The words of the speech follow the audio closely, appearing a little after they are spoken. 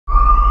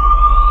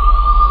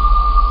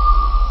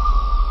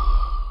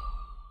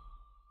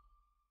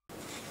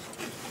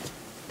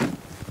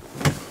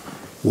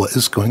What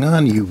is going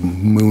on, you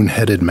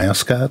moon-headed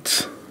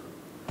mascots?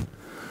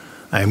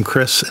 I'm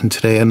Chris, and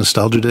today on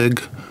Nostalgia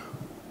Dig,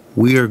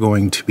 we are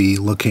going to be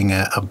looking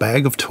at a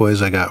bag of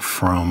toys I got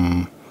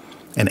from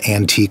an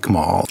antique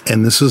mall.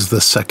 And this is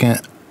the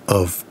second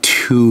of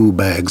two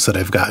bags that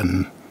I've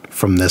gotten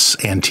from this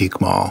antique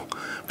mall,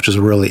 which is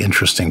a really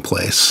interesting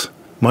place.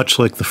 Much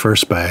like the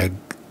first bag,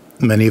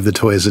 many of the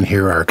toys in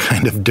here are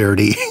kind of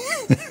dirty,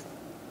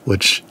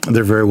 which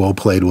they're very well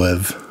played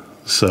with.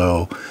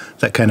 So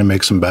that kind of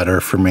makes them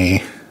better for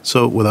me.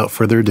 So without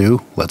further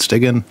ado, let's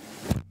dig in.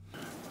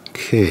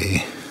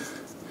 Okay.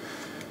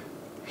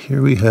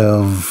 Here we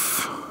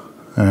have,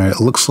 all right, it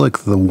looks like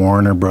the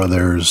Warner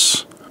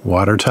Brothers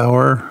water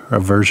tower, a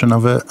version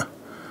of it.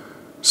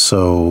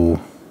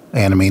 So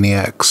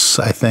Animaniacs,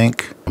 I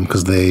think,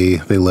 because they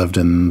lived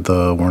in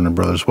the Warner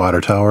Brothers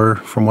water tower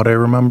from what I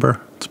remember.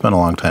 It's been a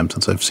long time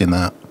since I've seen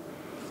that.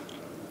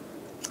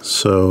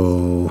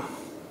 So,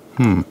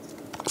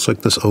 looks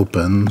like this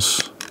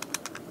opens.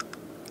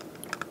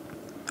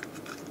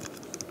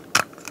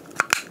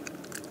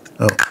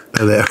 Oh,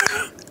 they're there.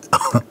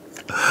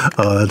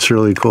 Oh, that's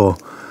really cool.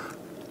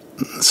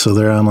 So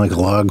they're on like a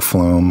log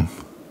flume,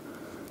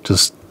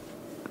 just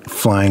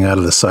flying out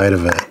of the side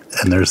of it,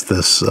 and there's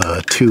this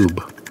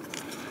tube.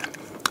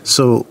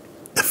 So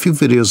a few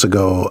videos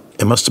ago,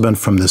 it must have been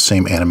from this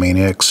same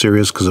Animaniacs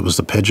series, because it was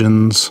the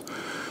pigeons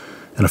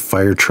and a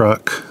fire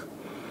truck,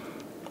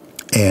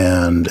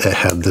 and it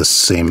had this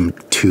same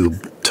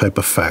tube type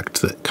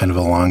effect that kind of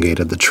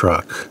elongated the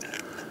truck.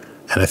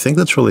 And I think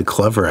that's really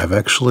clever. I've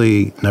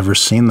actually never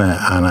seen that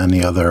on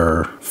any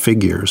other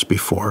figures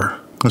before.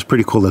 It's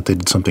pretty cool that they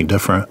did something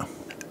different.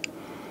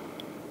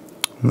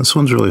 And this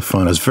one's really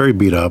fun. It's very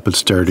beat up.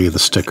 It's dirty. The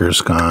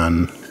sticker's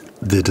gone.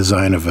 The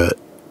design of it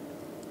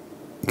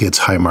gets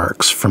high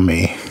marks from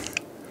me.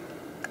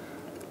 It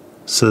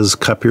says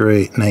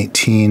copyright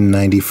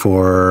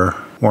 1994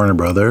 Warner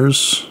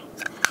Brothers.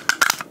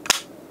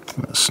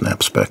 It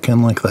snaps back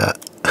in like that.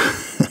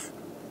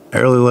 I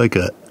really like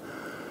it.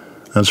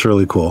 That's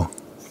really cool.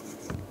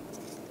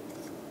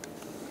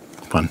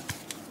 Fun.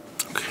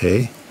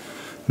 Okay.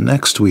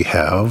 Next we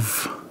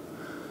have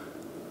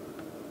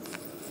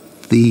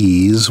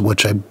these,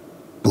 which I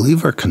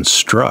believe are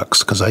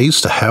constructs, because I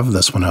used to have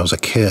this when I was a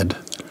kid.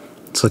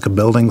 It's like a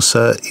building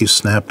set. You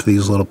snapped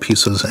these little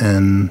pieces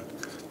in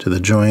to the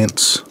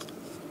joints.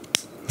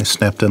 They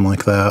snapped in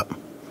like that.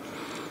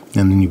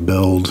 And then you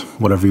build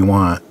whatever you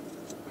want.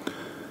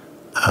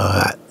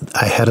 I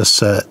had a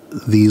set.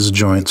 These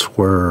joints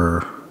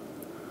were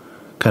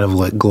kind of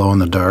like glow in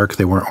the dark.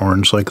 They weren't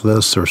orange like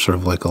this. They were sort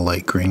of like a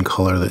light green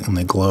color and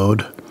they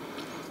glowed.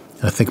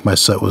 And I think my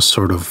set was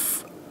sort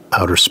of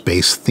outer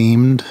space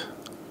themed,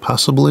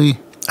 possibly.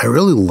 I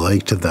really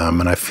liked them,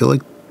 and I feel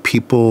like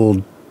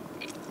people,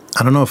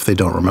 I don't know if they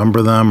don't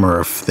remember them or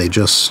if they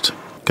just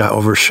got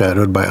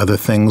overshadowed by other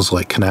things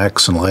like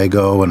K'NEX and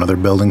Lego and other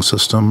building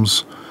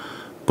systems.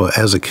 But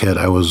as a kid,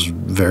 I was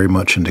very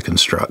much into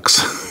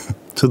constructs.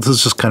 So this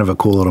is just kind of a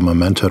cool little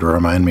memento to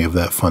remind me of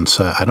that fun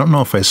set. I don't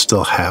know if I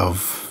still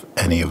have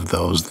any of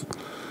those.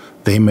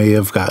 They may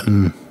have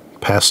gotten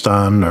passed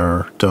on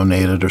or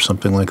donated or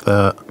something like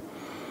that.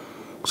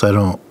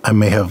 Because I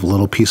may have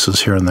little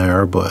pieces here and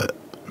there, but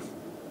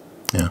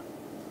yeah,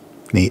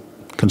 neat.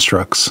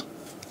 Constructs.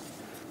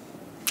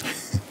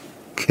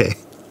 Okay.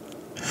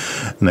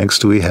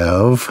 Next we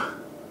have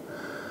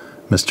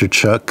Mr.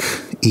 Chuck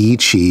E.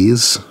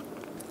 Cheese.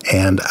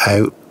 And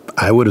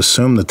I would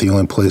assume that the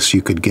only place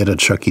you could get a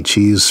Chuck E.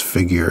 Cheese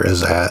figure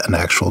is at an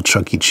actual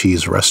Chuck E.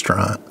 Cheese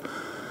restaurant.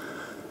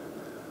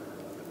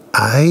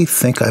 I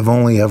think I've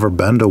only ever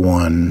been to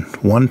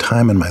one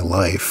time in my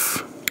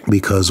life,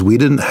 because we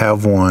didn't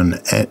have one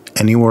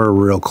anywhere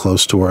real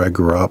close to where I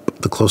grew up.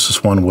 The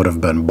closest one would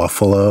have been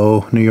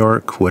Buffalo, New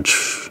York,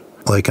 which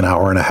like an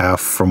hour and a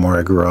half from where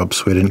I grew up,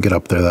 so we didn't get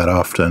up there that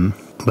often.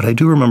 But I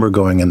do remember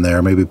going in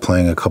there, maybe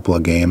playing a couple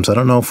of games. I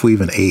don't know if we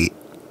even ate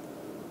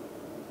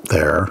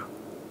there.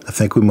 I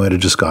think we might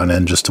have just gone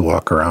in just to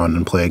walk around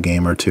and play a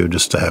game or two,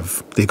 just to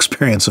have the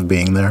experience of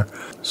being there.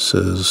 It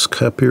says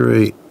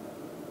copyright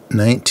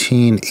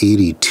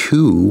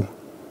 1982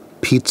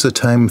 Pizza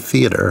Time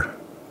Theater.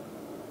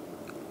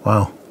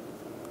 Wow,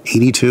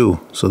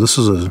 82. So this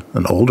is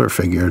an older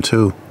figure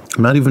too.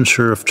 I'm not even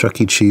sure if Chuck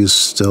E. Cheese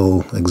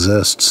still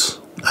exists.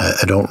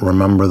 I don't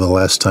remember the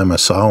last time I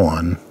saw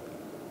one.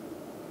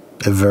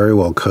 It very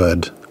well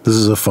could. This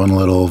is a fun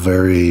little,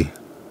 very,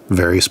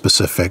 very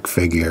specific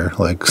figure,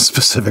 like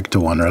specific to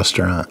one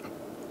restaurant.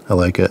 I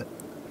like it.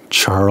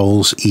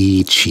 Charles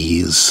E.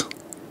 Cheese.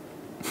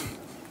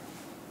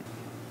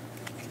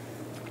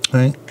 All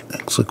right,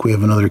 looks like we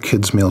have another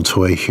kids' meal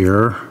toy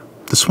here.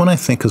 This one I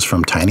think is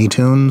from Tiny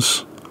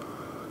Toons.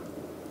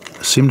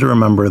 I seem to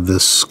remember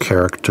this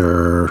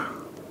character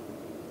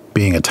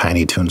being a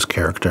Tiny Toons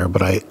character,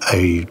 but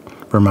I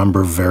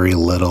remember very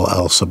little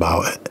else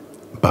about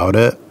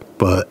it.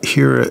 But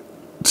here it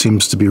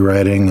seems to be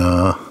riding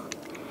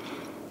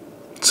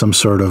some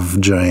sort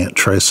of giant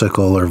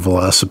tricycle or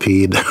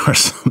velocipede or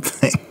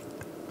something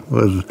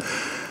with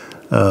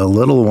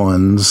little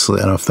ones. I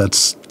don't know if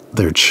that's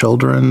their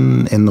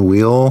children in the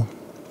wheel,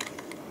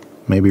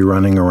 maybe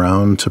running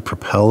around to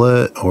propel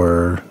it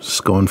or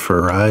just going for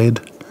a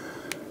ride.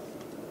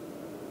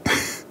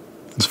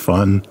 It's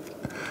fun.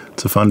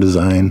 It's a fun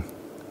design.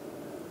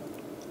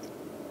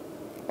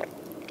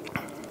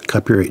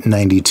 Copyright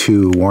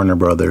 92, Warner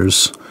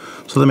Brothers.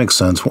 So that makes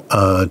sense.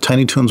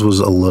 Tiny Toons was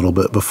a little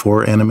bit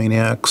before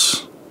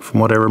Animaniacs, from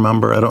what I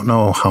remember. I don't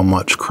know how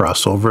much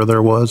crossover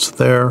there was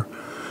there,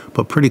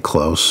 but pretty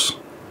close.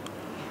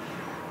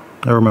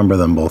 I remember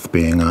them both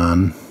being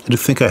on. I do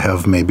think I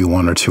have maybe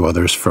one or two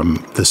others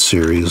from this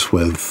series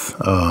with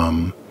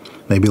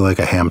maybe like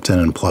a Hampton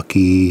and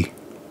Plucky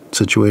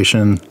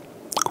situation.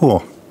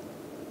 Cool.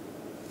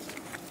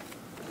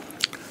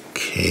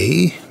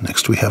 Okay,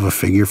 next we have a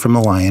figure from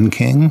The Lion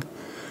King.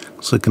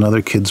 It's like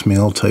another kids'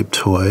 meal type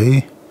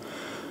toy.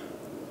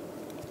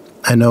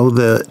 I know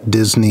that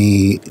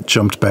Disney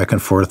jumped back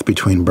and forth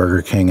between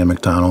Burger King and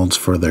McDonald's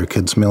for their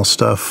kids' meal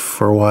stuff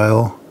for a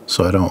while,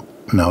 so I don't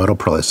know. It'll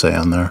probably say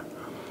on there.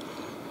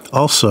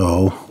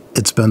 Also,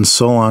 it's been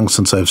so long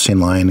since I've seen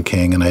Lion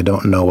King, and I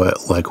don't know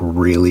it like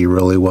really,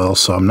 really well,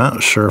 so I'm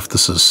not sure if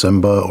this is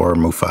Simba or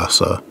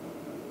Mufasa.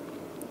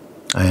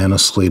 I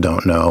honestly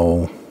don't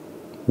know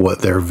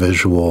what their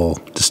visual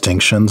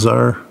distinctions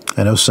are.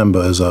 I know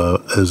Simba is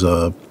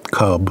a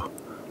cub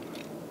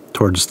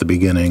towards the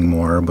beginning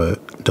more,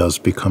 but does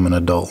become an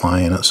adult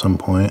lion at some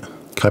point.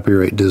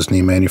 Copyright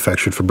Disney,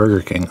 manufactured for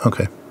Burger King.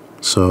 Okay.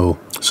 So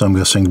I'm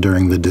guessing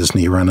during the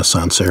Disney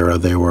Renaissance era,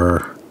 they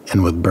were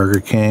in with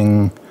Burger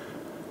King.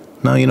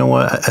 No, you know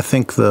what? I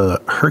think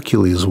the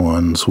Hercules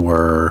ones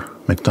were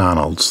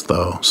McDonald's,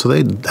 though. So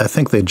I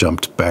think they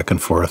jumped back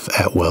and forth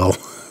at will.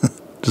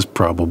 Just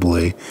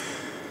probably.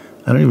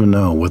 I don't even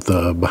know what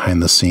the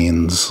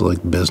behind-the-scenes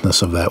like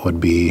business of that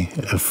would be.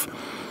 If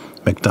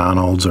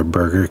McDonald's or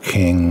Burger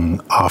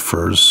King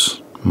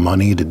offers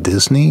money to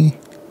Disney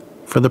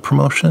for the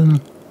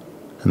promotion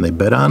and they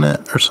bid on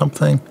it or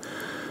something.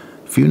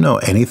 If you know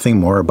anything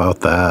more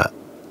about that,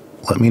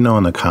 let me know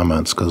in the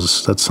comments,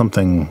 because that's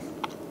something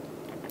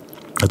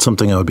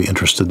I would be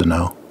interested to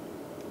know.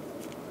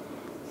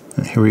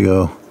 And here we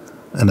go.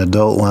 An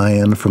adult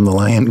lion from The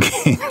Lion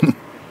King.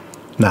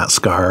 Not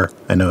Scar.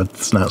 I know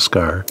it's not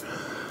Scar.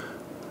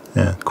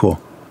 Yeah, cool.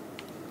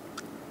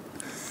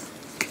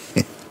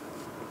 Okay.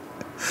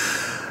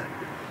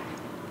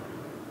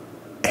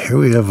 Here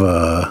we have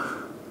a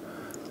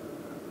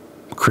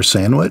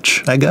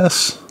croissantwich, I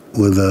guess,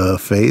 with a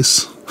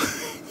face.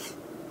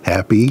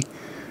 Happy,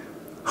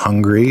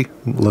 hungry,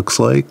 looks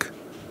like.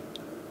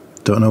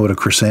 Don't know what a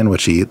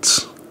croissantwich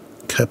eats.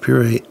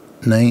 Copyright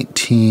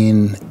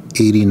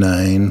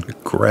 1989,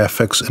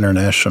 Graphics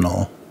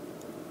International.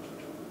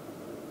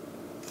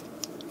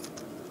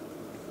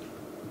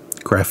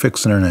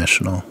 Graphics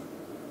International.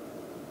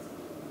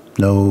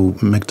 No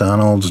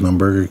McDonald's, no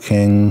Burger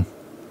King.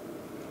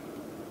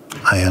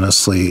 I'm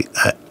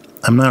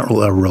not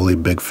a really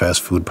big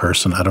fast food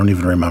person. I don't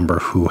even remember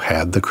who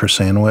had the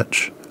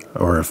croissantwich,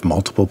 or if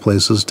multiple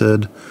places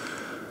did.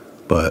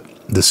 But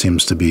this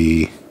seems to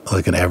be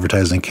like an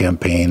advertising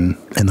campaign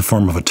in the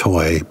form of a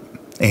toy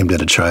aimed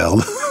at a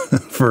child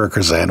for a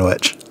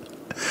croissantwich.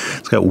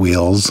 It's got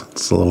wheels.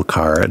 It's a little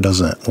car. It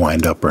doesn't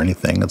wind up or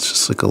anything. It's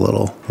just like a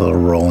little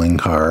rolling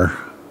car.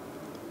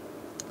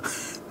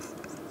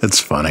 It's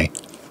funny.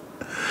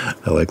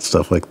 I like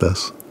stuff like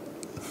this.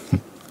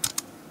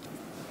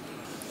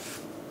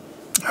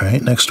 All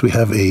right, next we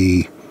have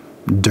a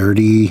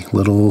dirty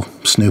little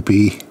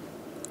Snoopy.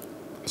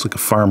 It's like a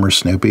farmer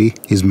Snoopy.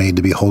 He's made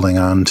to be holding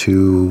on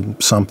to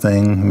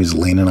something. He's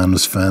leaning on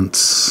his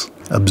fence,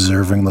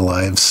 observing the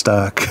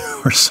livestock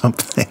or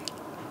something.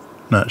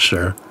 Not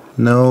sure.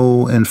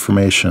 No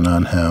information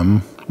on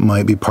him.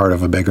 Might be part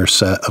of a bigger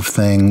set of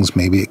things.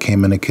 Maybe it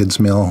came in a kids'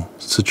 meal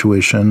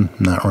situation.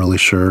 Not really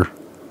sure.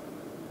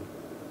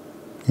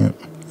 Yep,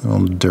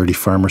 little dirty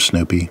farmer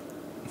Snoopy.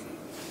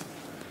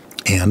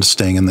 And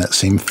staying in that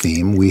same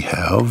theme, we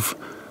have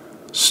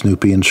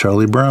Snoopy and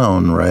Charlie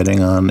Brown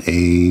riding on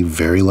a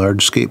very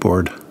large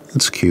skateboard.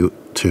 It's cute,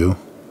 too.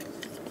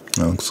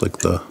 It looks like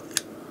the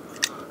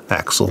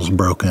axle's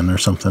broken or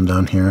something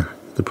down here.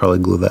 Could probably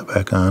glue that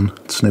back on.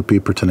 Snoopy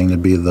pretending to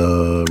be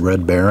the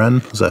Red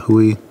Baron. Is that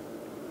who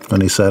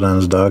when he sat on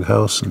his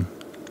doghouse and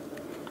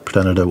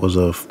pretended he was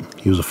a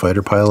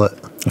fighter pilot?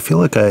 I feel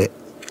like I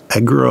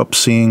grew up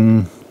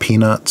seeing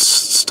Peanuts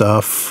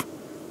stuff,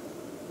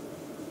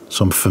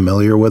 so I'm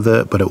familiar with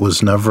it, but it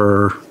was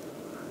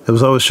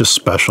always just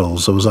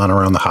specials. It was on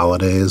around the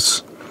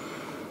holidays,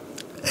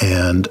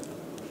 and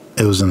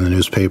it was in the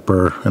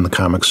newspaper in the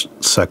comics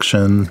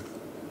section.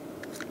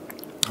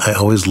 I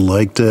always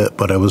liked it,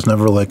 but I was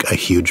never like a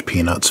huge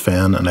Peanuts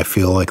fan, and I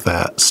feel like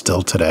that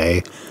still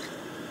today.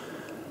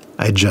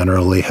 I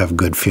generally have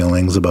good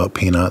feelings about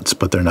Peanuts,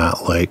 but they're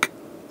not like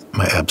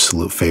my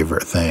absolute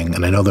favorite thing.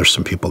 And I know there's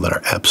some people that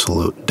are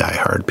absolute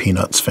diehard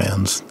Peanuts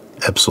fans,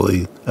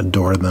 absolutely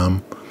adore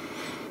them,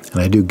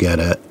 and I do get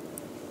it.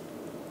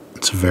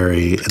 It's a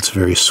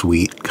very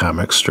sweet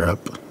comic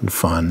strip and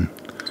fun,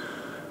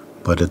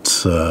 but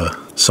it's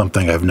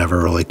something I've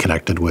never really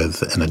connected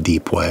with in a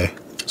deep way.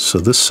 So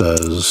this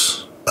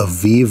says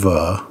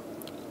Aviva,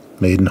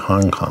 made in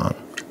Hong Kong.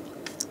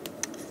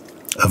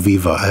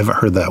 Aviva, I haven't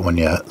heard that one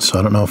yet, so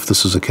I don't know if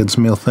this is a kids'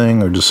 meal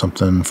thing or just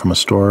something from a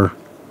store.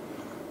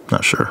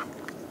 Not sure.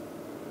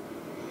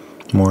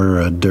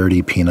 More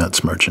Dirty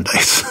Peanuts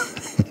merchandise.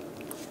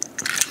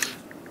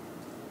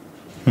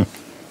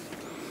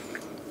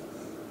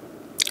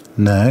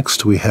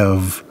 Next, we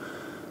have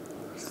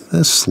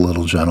this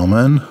little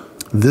gentleman.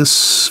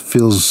 This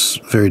feels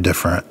very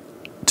different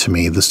to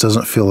me. This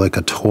doesn't feel like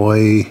a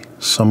toy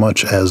so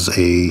much as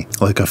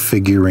like a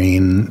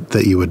figurine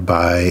that you would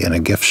buy in a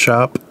gift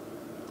shop.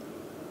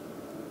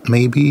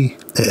 Maybe.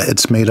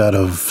 It's made out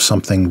of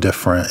something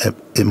different.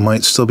 It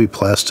might still be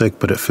plastic,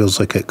 but it feels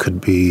like it could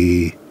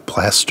be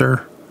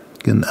plaster.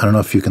 And I don't know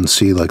if you can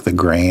see like the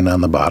grain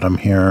on the bottom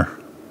here.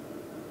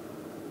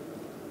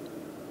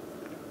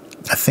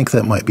 I think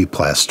that might be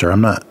plaster.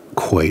 I'm not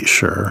quite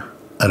sure.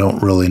 I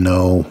don't really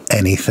know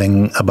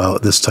anything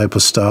about this type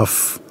of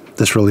stuff.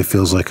 This really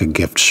feels like a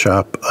gift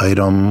shop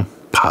item,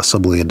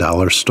 possibly a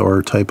dollar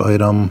store type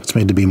item. It's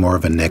made to be more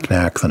of a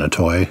knick-knack than a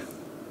toy,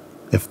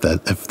 if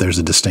there's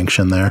a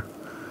distinction there.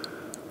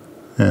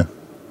 Yeah,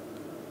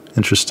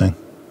 interesting.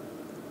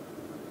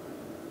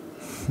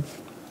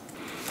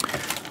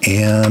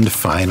 And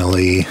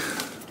finally,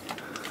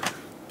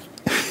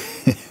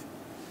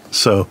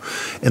 so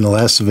in the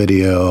last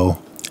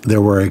video,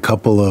 there were a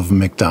couple of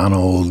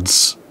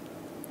McDonald's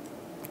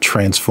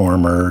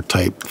transformer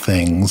type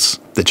things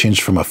that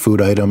changed from a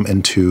food item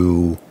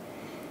into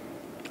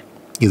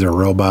either a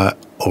robot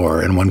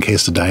or in one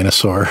case a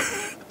dinosaur.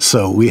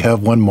 So we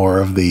have one more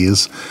of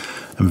these.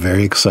 I'm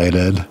very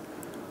excited.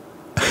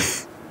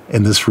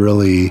 And this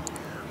really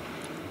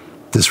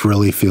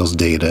feels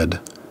dated.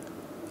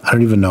 I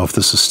don't even know if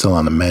this is still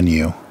on the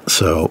menu.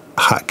 So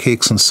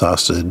hotcakes and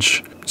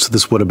sausage. So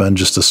this would have been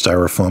just a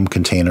styrofoam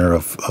container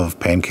of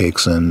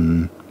pancakes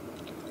and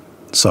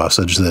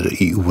sausage that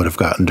you would have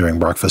gotten during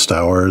breakfast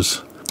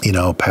hours. You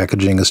know,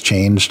 packaging has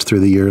changed through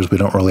the years. We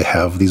don't really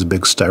have these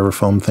big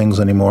styrofoam things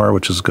anymore,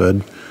 which is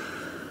good.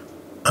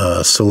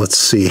 So let's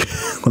see.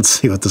 Let's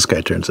see what this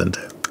guy turns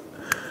into.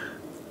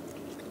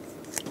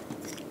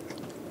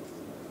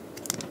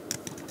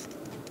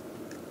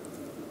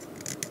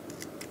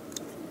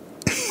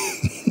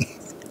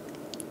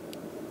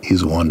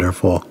 He's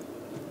wonderful.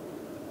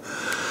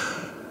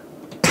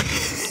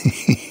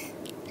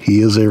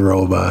 He is a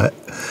robot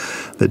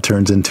that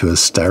turns into a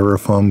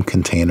styrofoam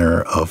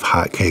container of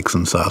hotcakes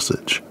and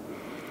sausage.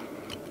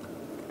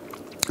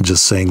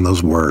 Just saying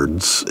those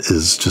words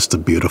is just a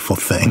beautiful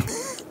thing.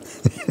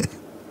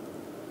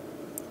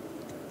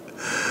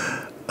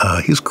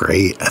 He's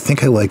great. I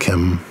think I like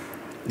him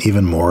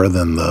even more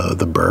than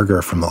the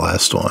burger from the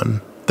last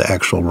one, the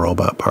actual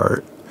robot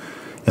part,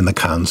 and the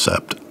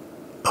concept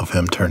of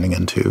him turning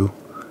into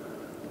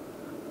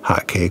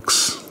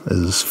hotcakes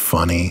is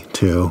funny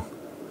too.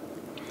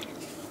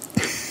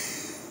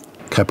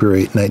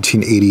 Copyright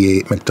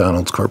 1988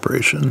 McDonald's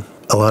Corporation.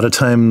 A lot of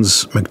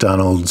times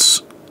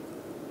McDonald's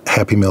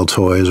Happy Meal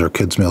toys or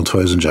kids meal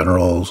toys in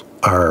general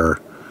are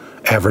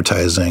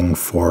advertising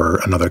for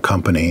another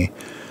company,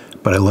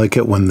 but I like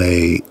it when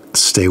they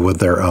stay with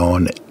their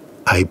own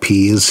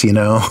IPs, you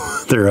know,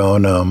 their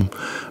own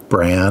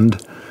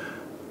brand,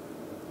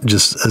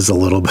 just as a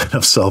little bit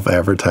of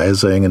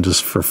self-advertising and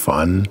just for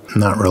fun.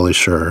 I'm not really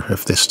sure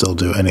if they still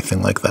do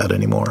anything like that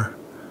anymore,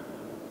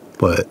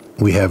 but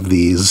we have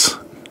these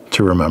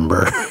to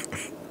remember.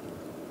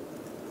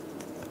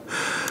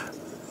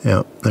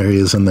 Yep, there he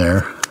is in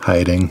there,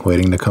 hiding,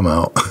 waiting to come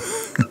out.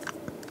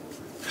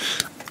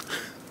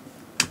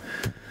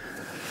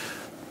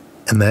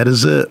 And that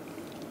is it.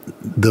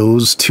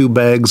 Those 2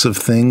 bags of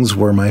things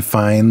were my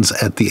finds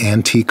at the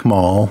antique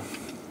mall.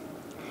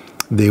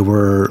 They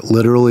were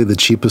literally the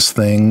cheapest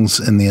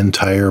things in the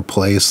entire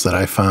place that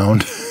I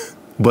found,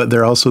 but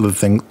they're also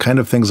the kind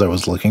of things I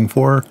was looking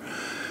for.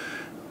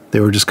 They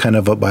were just kind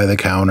of up by the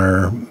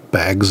counter,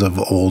 bags of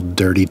old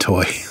dirty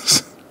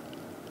toys.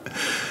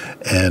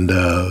 And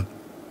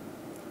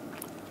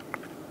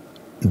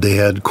they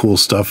had cool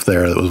stuff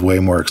there that was way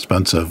more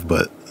expensive,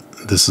 but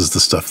this is the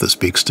stuff that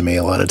speaks to me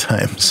a lot of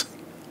times.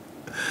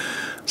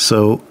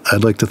 So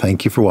I'd like to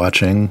thank you for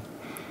watching.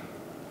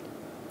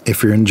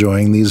 If you're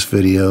enjoying these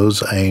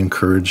videos, I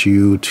encourage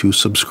you to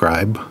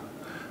subscribe.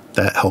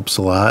 That helps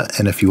a lot.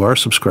 And if you are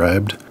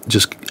subscribed,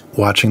 just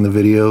watching the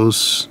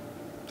videos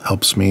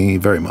helps me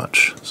very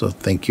much. So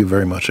thank you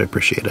very much. I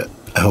appreciate it.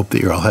 I hope that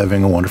you're all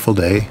having a wonderful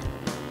day,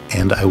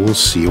 and I will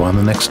see you on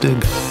the next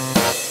dig.